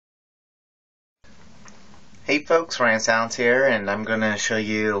Hey folks, Ryan Sounds here, and I'm going to show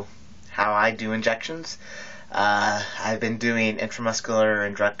you how I do injections. I've been doing intramuscular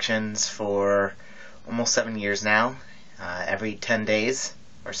injections for almost 7 years now, every 10 days,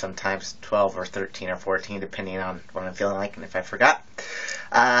 or sometimes 12 or 13 or 14, depending on what I'm feeling like and if I forgot.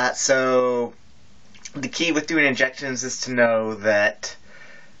 So the key with doing injections is to know that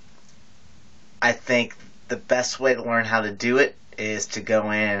I think the best way to learn how to do it is to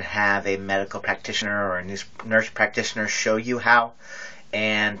go in and have a medical practitioner or a nurse practitioner show you how,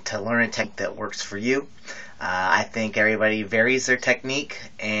 and to learn a technique that works for you. I think everybody varies their technique,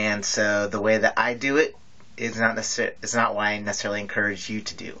 and so the way that I do it is not what I necessarily encourage you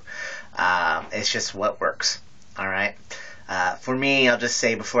to do. It's just what works. All right. For me, I'll just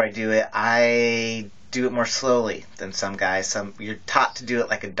say before I do it, I do it more slowly than some guys. You're taught to do it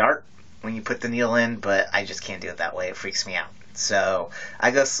like a dart when you put the needle in, but I just can't do it that way. It freaks me out. So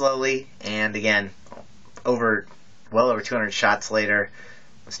I go slowly, and again, well over 200 shots later,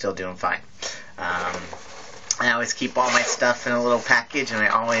 I'm still doing fine. I always keep all my stuff in a little package, and I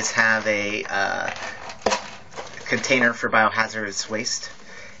always have a container for biohazardous waste.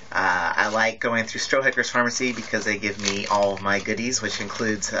 I like going through Strohicker's Pharmacy because they give me all of my goodies, which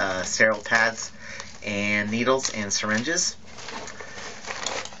includes sterile pads and needles and syringes.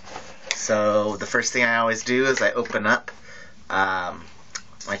 So the first thing I always do is I open up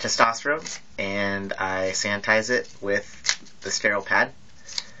my testosterone and I sanitize it with the sterile pad.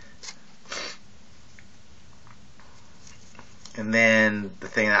 And then the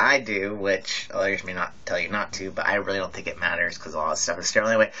thing that I do, which others may not tell you not to, but I really don't think it matters because all this stuff is sterile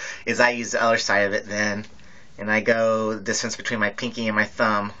anyway, is I use the other side of it then, and I go the distance between my pinky and my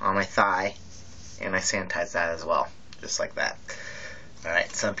thumb on my thigh, and I sanitize that as well, just like that.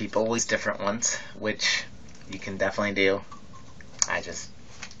 Alright, some people use different ones, which you can definitely do. I just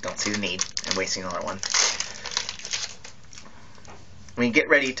don't see the need in wasting another one. When you get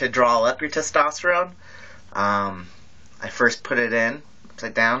ready to draw up your testosterone, I first put it in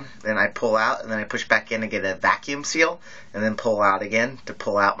upside down, then I pull out, and then I push back in to get a vacuum seal, and then pull out again to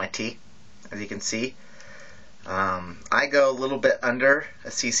pull out my tea, as you can see. I go a little bit under a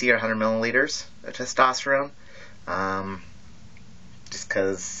cc or 100 milliliters of testosterone, just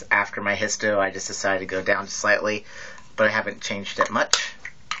because after my histo I just decided to go down slightly, but I haven't changed it much.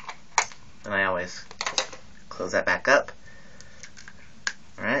 And I always close that back up.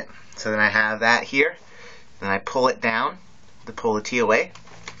 Alright, so then I have that here. Then I pull it down to pull the tea away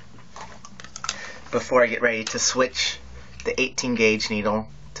before I get ready to switch the 18 gauge needle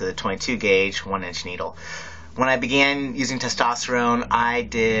to the 22 gauge 1-inch needle. When I began using testosterone, I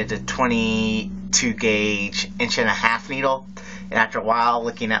did a 22 gauge 1.5-inch needle. And after a while,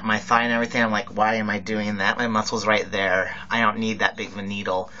 looking at my thigh and everything, I'm like, why am I doing that? My muscle's right there. I don't need that big of a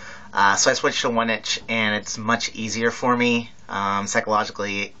needle. So I switched to 1-inch, and it's much easier for me.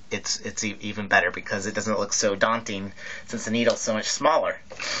 Psychologically, it's even better because it doesn't look so daunting since the needle's so much smaller.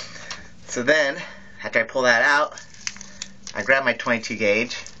 So then, after I pull that out, I grab my 22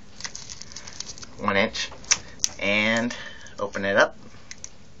 gauge 1-inch and open it up.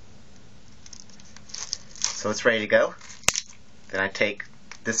 So it's ready to go. Then I take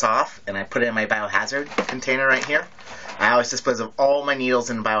this off and I put it in my biohazard container right here. I always dispose of all my needles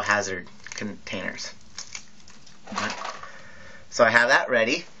in biohazard containers. Right. So I have that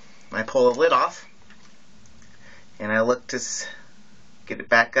ready. I pull the lid off and I look to get it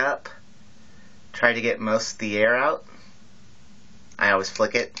back up. Try to get most of the air out. I always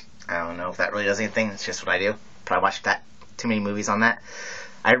flick it. I don't know if that really does anything. It's just what I do. Probably watched too many movies on that.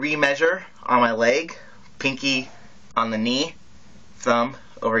 I remeasure on my leg, pinky on the knee, thumb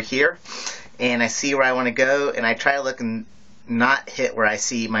over here, and I see where I want to go, and I try to look and not hit where I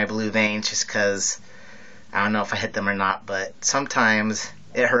see my blue veins, just because I don't know if I hit them or not, but sometimes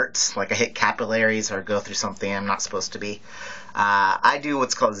it hurts, like I hit capillaries or go through something I'm not supposed to be. I do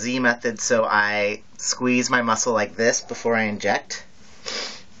what's called Z method, so I squeeze my muscle like this before I inject.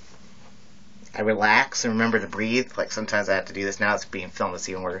 I relax and remember to breathe. Like sometimes I have to do this now. It's being filmed. It's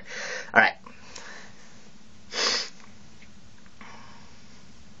even worse. Alright.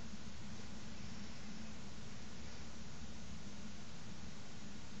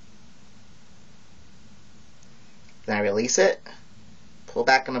 Then I release it, pull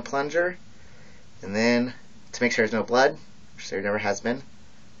back on the plunger, and then to make sure there's no blood, which there never has been,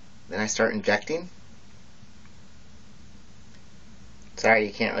 then I start injecting. Sorry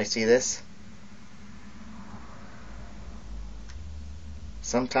you can't really see this.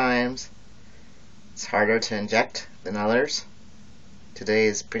 Sometimes it's harder to inject than others. Today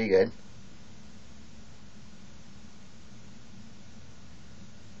is pretty good.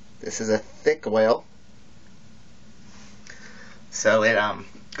 This is a thick oil, so it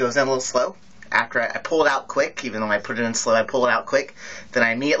goes in a little slow. After I pull it out quick, even though I put it in slow, I pull it out quick. Then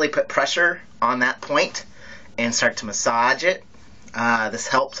I immediately put pressure on that point and start to massage it. This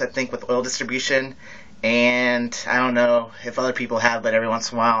helps, I think, with oil distribution. And I don't know if other people have, but every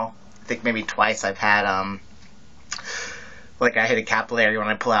once in a while, I think maybe twice I've had, like I hit a capillary when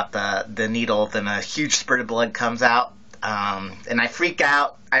I pull out the needle, then a huge spurt of blood comes out. And I freak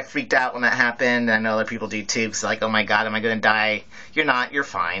out. I freaked out when that happened. I know other people do too. It's like, oh my God, am I going to die? You're not. You're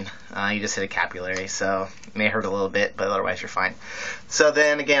fine. You just hit a capillary, so it may hurt a little bit, but otherwise you're fine. So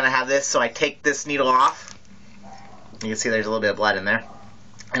then again, I have this. So I take this needle off. You can see there's a little bit of blood in there,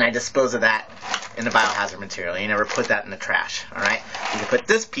 and I dispose of that in the biohazard material. You never put that in the trash. All right. You can put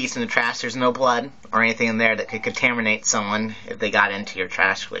this piece in the trash. There's no blood or anything in there that could contaminate someone if they got into your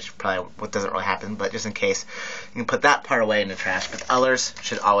trash, which probably doesn't really happen, but just in case, you can put that part away in the trash. But the others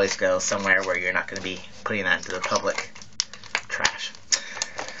should always go somewhere where you're not going to be putting that into the public trash.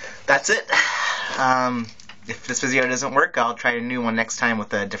 That's it. If this video doesn't work, I'll try a new one next time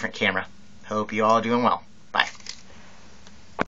with a different camera. Hope you all are doing well.